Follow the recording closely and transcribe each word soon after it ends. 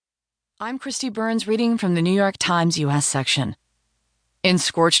I'm Christy Burns reading from the New York Times U.S. section. In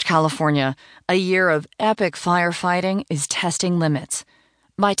Scorched, California, a year of epic firefighting is testing limits.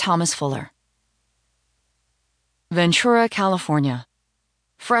 By Thomas Fuller. Ventura, California.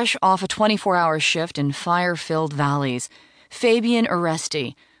 Fresh off a 24-hour shift in fire-filled valleys, Fabian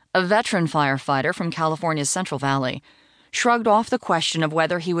Oresti, a veteran firefighter from California's Central Valley, shrugged off the question of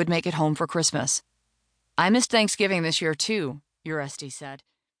whether he would make it home for Christmas. "I missed Thanksgiving this year, too," Oresti said.